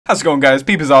How's it going, guys?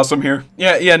 Peep is awesome here.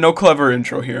 Yeah, no clever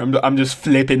intro here. I'm just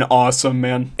flipping awesome,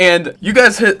 man. And you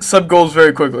guys hit sub goals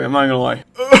very quickly, I'm not gonna lie.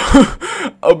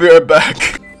 I'll be right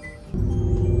back.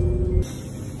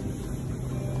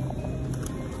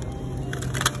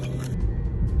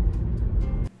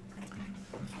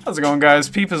 How's it going, guys?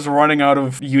 Peep is running out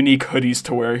of unique hoodies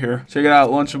to wear here. Check it out,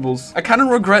 Lunchables. I kind of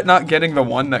regret not getting the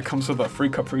one that comes with a free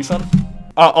Capri Sun.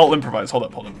 I'll improvise. Hold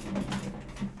up.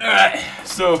 Alright,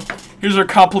 so here's our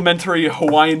complimentary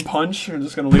Hawaiian punch. We're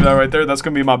just gonna leave that right there. That's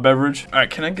gonna be my beverage. Alright,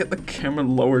 can I get the camera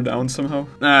lower down somehow?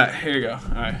 Here you go.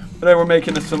 Alright. Today we're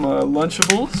making some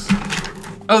Lunchables.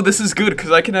 Oh, this is good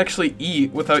because I can actually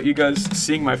eat without you guys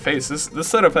seeing my face. This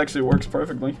setup actually works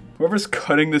perfectly. Whoever's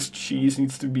cutting this cheese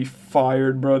needs to be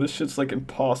fired, bro. This shit's like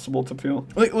impossible to peel.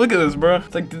 Like, look at this, bro.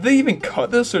 It's like, did they even cut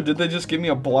this or did they just give me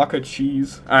a block of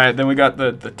cheese? Alright, then we got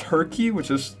the turkey, which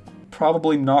is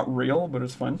probably not real, but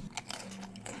it's fine.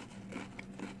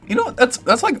 You know,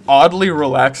 that's like oddly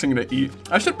relaxing to eat.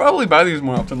 I should probably buy these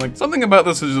more often. Like, something about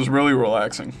this is just really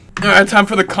relaxing. Alright, time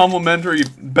for the complimentary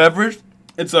beverage.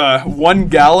 It's 1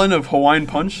 gallon of Hawaiian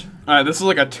punch. Alright, this is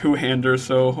like a two-hander,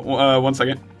 so 1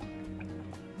 second.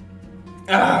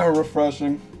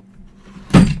 Refreshing.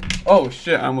 Oh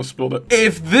shit, I almost spilled it.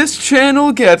 If this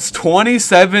channel gets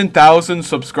 27,000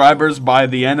 subscribers by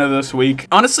the end of this week,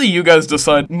 honestly, you guys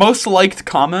decide. Most liked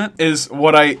comment is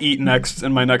what I eat next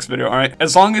in my next video, alright?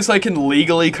 As long as I can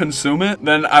legally consume it,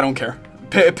 then I don't care.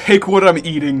 Pick what I'm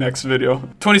eating next video.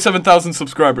 27,000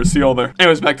 subscribers, see y'all there.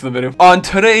 Anyways, back to the video. On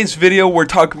today's video, we're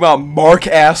talking about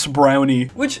Marques Brownlee,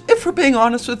 which, if we're being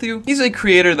honest with you, he's a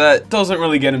creator that doesn't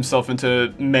really get himself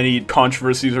into many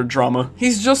controversies or drama.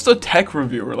 He's just a tech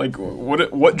reviewer. Like,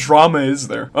 what drama is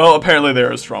there? Well, apparently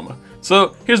there is drama.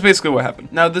 So, here's basically what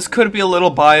happened. Now, this could be a little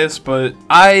biased, but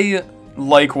I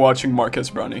like watching Marques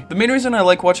Brownlee. The main reason I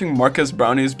like watching Marques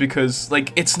Brownlee is because,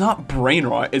 like, it's not brain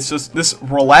rot. It's just this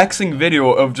relaxing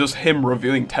video of just him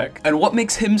reviewing tech. And what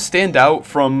makes him stand out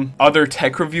from other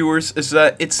tech reviewers is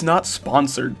that it's not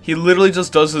sponsored. He literally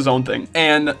just does his own thing.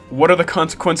 And what are the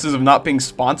consequences of not being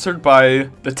sponsored by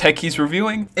the tech he's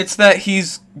reviewing? It's that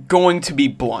he's going to be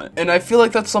blunt. And I feel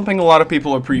like that's something a lot of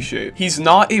people appreciate. He's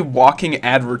not a walking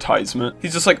advertisement.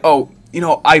 He's just like, oh, you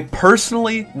know, I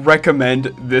personally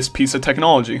recommend this piece of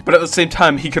technology. But at the same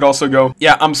time, he could also go,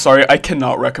 yeah, I'm sorry, I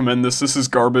cannot recommend this. This is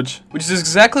garbage. Which is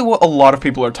exactly what a lot of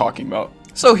people are talking about.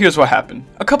 So here's what happened.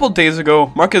 A couple days ago,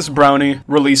 Marques Brownlee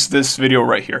released this video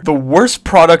right here. The worst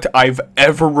product I've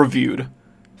ever reviewed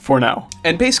for now.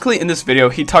 And basically in this video,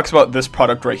 he talks about this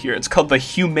product right here. It's called the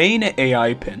Humane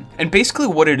AI Pin. And basically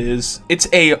what it is, it's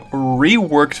a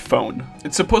reworked phone.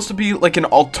 It's supposed to be like an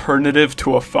alternative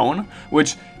to a phone,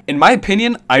 which in my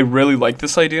opinion, I really like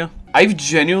this idea. I've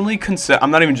genuinely I'm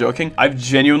not even joking, I've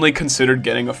genuinely considered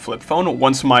getting a flip phone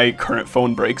once my current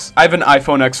phone breaks. I have an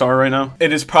iPhone XR right now.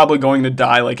 It is probably going to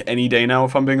die like any day now,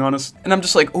 if I'm being honest. And I'm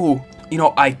just like, ooh, you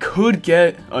know, I could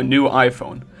get a new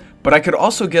iPhone, but I could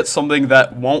also get something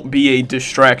that won't be a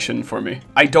distraction for me.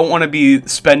 I don't want to be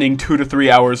spending 2 to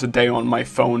 3 hours a day on my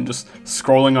phone just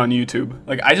scrolling on YouTube.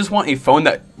 Like, I just want a phone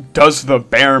that does the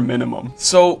bare minimum.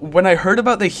 So when I heard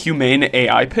about the Humane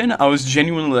AI Pin, I was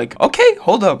genuinely like, okay,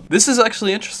 hold up. This is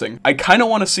actually interesting. I kind of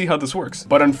want to see how this works.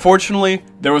 But unfortunately,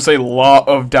 there was a lot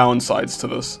of downsides to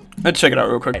this. Let's check it out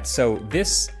real quick. Right, so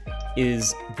this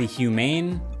is the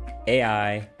Humane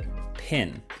AI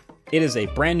Pin. It is a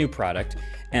brand new product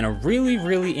and a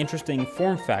really interesting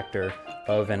form factor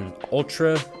of an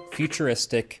ultra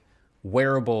futuristic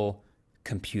wearable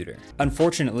computer.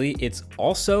 Unfortunately, it's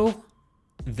also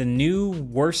the new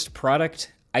worst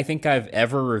product I think I've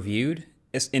ever reviewed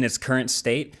in its current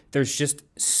state. There's just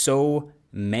so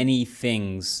many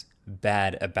things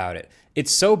bad about it.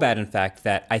 It's so bad, in fact,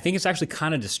 that I think it's actually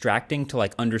kind of distracting to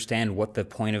like understand what the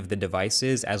point of the device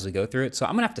is as we go through it. So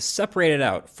I'm gonna have to separate it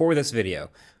out for this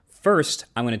video. First,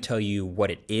 I'm going to tell you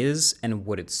what it is and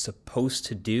what it's supposed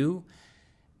to do,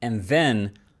 and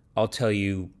then I'll tell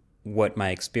you what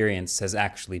my experience has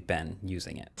actually been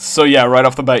using it. So yeah, right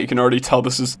off the bat, you can already tell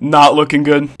this is not looking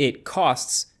good. It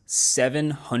costs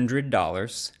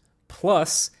 $700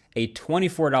 plus a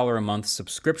 $24 a month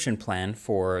subscription plan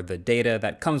for the data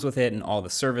that comes with it and all the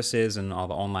services and all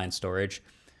the online storage.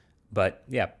 But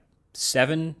yeah,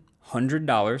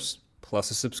 $700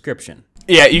 plus a subscription.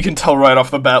 Yeah, you can tell right off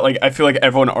the bat, like, I feel like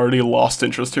everyone already lost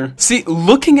interest here. See,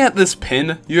 looking at this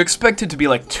pin, you expect it to be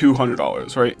like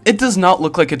 $200, right? It does not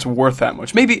look like it's worth that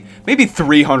much. Maybe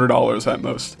 $300 at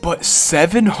most. But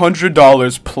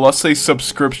 $700 plus a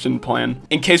subscription plan.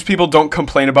 In case people don't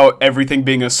complain about everything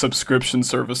being a subscription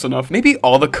service enough, maybe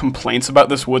all the complaints about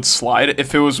this would slide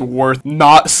if it was worth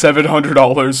not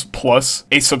 $700 plus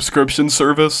a subscription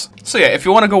service. So yeah, if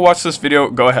you want to go watch this video,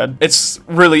 go ahead. It's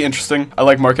really interesting. I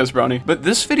like Marques Brownlee. But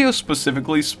this video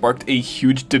specifically sparked a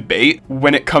huge debate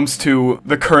when it comes to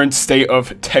the current state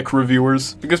of tech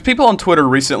reviewers. Because people on Twitter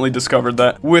recently discovered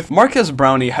that with Marques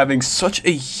Brownlee having such a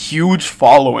huge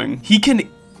following, he can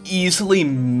easily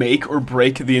make or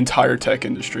break the entire tech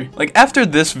industry. Like, after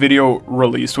this video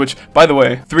released, which, by the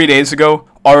way, 3 days ago,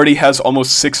 already has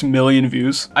almost 6 million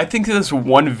views. I think this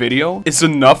one video is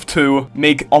enough to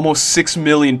make almost 6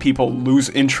 million people lose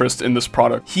interest in this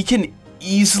product. He can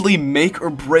easily make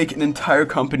or break an entire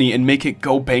company and make it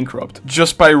go bankrupt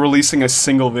just by releasing a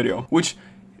single video, which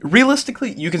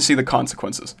realistically, you can see the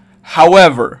consequences.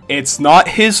 However, it's not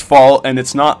his fault and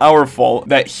it's not our fault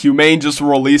that Humane just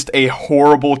released a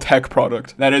horrible tech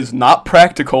product that is not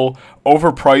practical,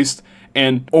 overpriced,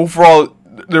 and overall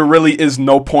there really is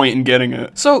no point in getting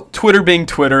it. So, Twitter being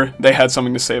Twitter, they had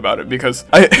something to say about it because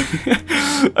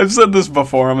I've said this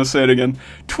before, I'm gonna say it again.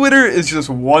 Twitter is just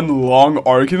one long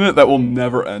argument that will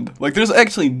never end. Like, there's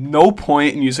actually no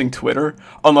point in using Twitter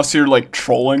unless you're, like,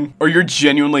 trolling or you're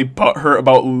genuinely butthurt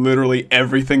about literally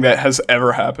everything that has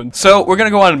ever happened. So, we're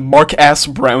gonna go on Marques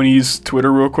Brownlee's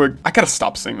Twitter real quick. I gotta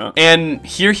stop saying that. And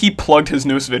here he plugged his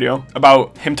newest video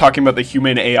about him talking about the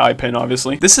Humane AI pin,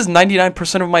 obviously. This is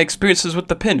 99% of my experiences with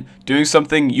the pin, doing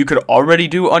something you could already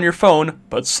do on your phone,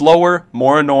 but slower,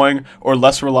 more annoying, or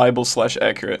less reliable /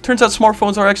 accurate. Turns out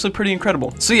smartphones are actually pretty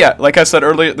incredible. So yeah, like I said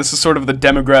earlier, this is sort of the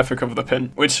demographic of the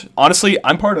pin, which honestly,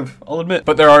 I'm part of, I'll admit.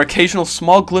 But there are occasional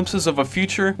small glimpses of a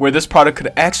future where this product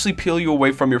could actually peel you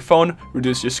away from your phone,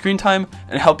 reduce your screen time,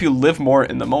 and help you live more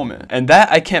in the moment. And that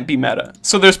I can't be mad at.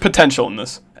 So there's potential in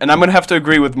this. And I'm going to have to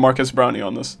agree with Marques Brownlee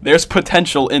on this. There's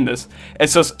potential in this.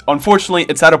 It's just, unfortunately,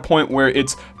 it's at a point where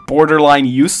it's borderline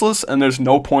useless and there's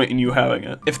no point in you having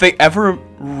it. If they ever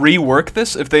rework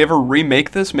this, if they ever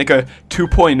remake this, make a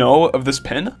 2.0 of this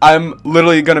pin, I'm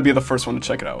literally going to be the first one to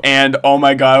check it out. And oh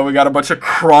my god, we got a bunch of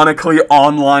chronically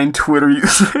online Twitter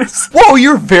users. Whoa,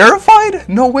 you're verified?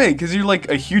 No way, because you're like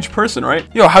a huge person, right?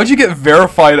 Yo, how'd you get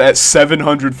verified at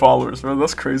 700 followers, bro?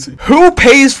 That's crazy. Who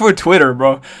pays for Twitter,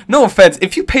 bro? No offense,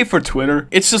 if you pay for Twitter,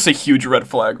 it's just a huge red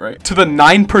flag, right? To the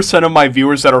 9% of my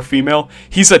viewers that are female,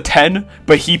 he's a 10,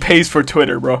 but he pays for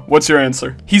Twitter, bro. What's your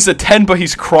answer? He's a 10, but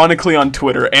he's chronically on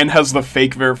Twitter and has the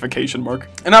fake verification mark.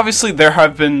 And obviously, there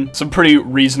have been some pretty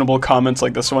reasonable comments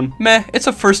like this one. Meh, it's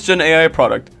a first-gen AI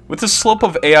product. With the slope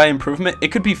of AI improvement, it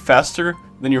could be faster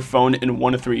than your phone in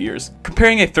 1 to 3 years.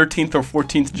 Comparing a 13th or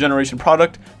 14th generation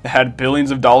product that had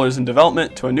billions of dollars in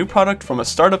development to a new product from a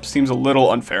startup seems a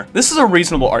little unfair. This is a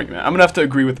reasonable argument. I'm gonna have to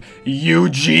agree with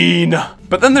Eugene.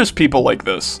 But then there's people like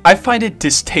this. I find it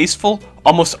distasteful,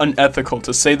 almost unethical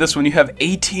to say this when you have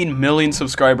 18 million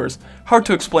subscribers. Hard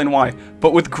to explain why,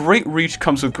 but with great reach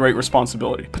comes with great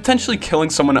responsibility. Potentially killing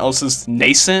someone else's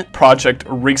nascent project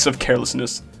reeks of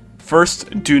carelessness.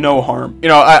 First, do no harm. You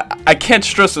know, I can't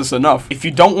stress this enough. If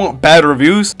you don't want bad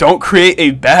reviews, don't create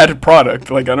a bad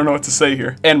product. Like, I don't know what to say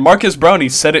here. And Marques Brownlee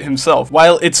said it himself.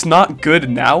 While it's not good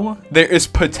now, there is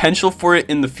potential for it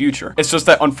in the future. It's just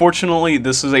that, unfortunately,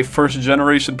 this is a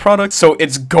first-generation product, so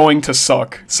it's going to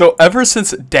suck. So ever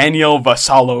since Daniel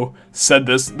Vassallo said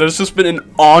this, there's just been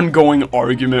an ongoing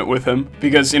argument with him.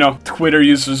 Because, you know, Twitter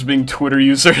users being Twitter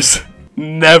users.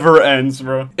 Never ends,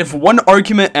 bro. If one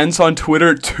argument ends on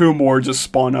Twitter, 2 more just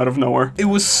spawn out of nowhere. It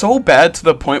was so bad to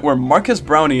the point where Marques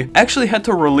Brownlee actually had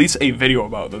to release a video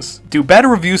about this. Do bad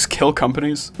reviews kill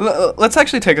companies? Let's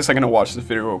actually take a second to watch this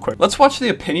video real quick. Let's watch the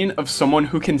opinion of someone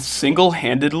who can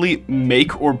single-handedly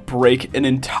make or break an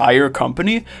entire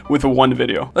company with one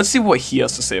video. Let's see what he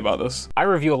has to say about this. I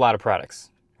review a lot of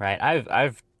products, right?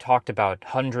 I've talked about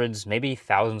hundreds, maybe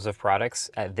thousands of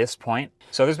products at this point.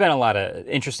 So there's been a lot of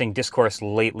interesting discourse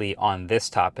lately on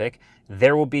this topic.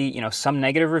 There will be, some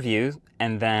negative reviews,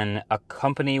 and then a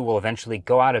company will eventually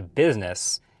go out of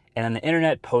business, and then the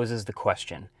internet poses the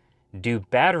question, do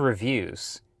bad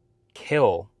reviews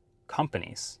kill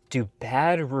companies? Do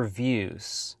bad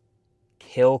reviews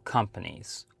kill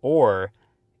companies? Or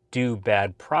do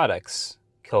bad products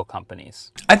kill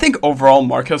companies? I think overall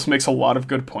Marques makes a lot of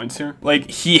good points here. Like,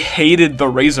 he hated the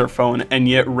Razer phone, and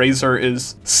yet Razer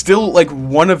is still like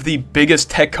one of the biggest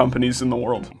tech companies in the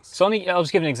world. So I'll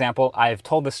just give an example. I've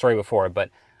told this story before, but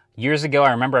Years ago,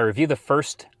 I remember I reviewed the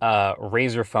first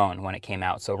Razer phone when it came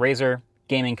out. So Razer,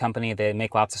 gaming company, they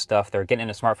make lots of stuff. They're getting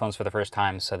into smartphones for the first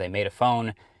time, so they made a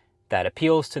phone that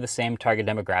appeals to the same target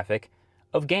demographic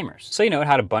of gamers. So, it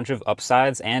had a bunch of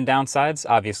upsides and downsides.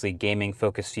 Obviously,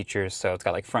 gaming-focused features, so it's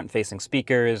got like front-facing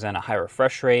speakers and a high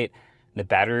refresh rate. The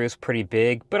battery was pretty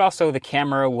big, but also the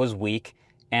camera was weak.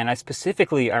 And I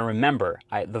remember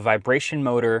the vibration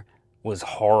motor was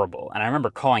horrible. And I remember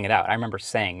calling it out. I remember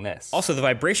saying this. Also, the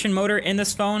vibration motor in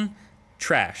this phone,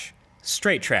 trash.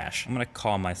 Straight trash. I'm gonna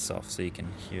call myself so you can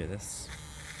hear this.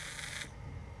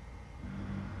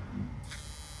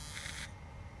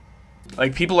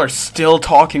 Like, people are still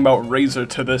talking about Razer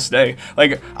to this day.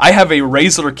 Like, I have a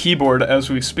Razer keyboard as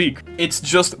we speak. It's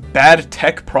just bad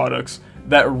tech products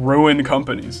that ruin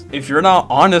companies. If you're not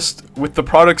honest with the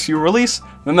products you release,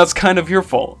 then that's kind of your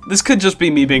fault. This could just be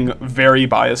me being very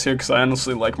biased here, because I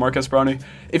honestly like Marques Brownlee.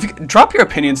 If you drop your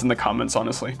opinions in the comments,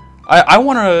 honestly. I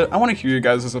wanna hear you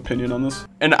guys' opinion on this,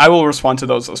 and I will respond to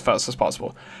those as fast as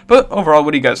possible. But overall,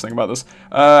 what do you guys think about this?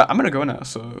 I'm gonna go now,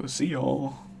 so see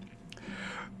y'all.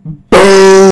 Boom!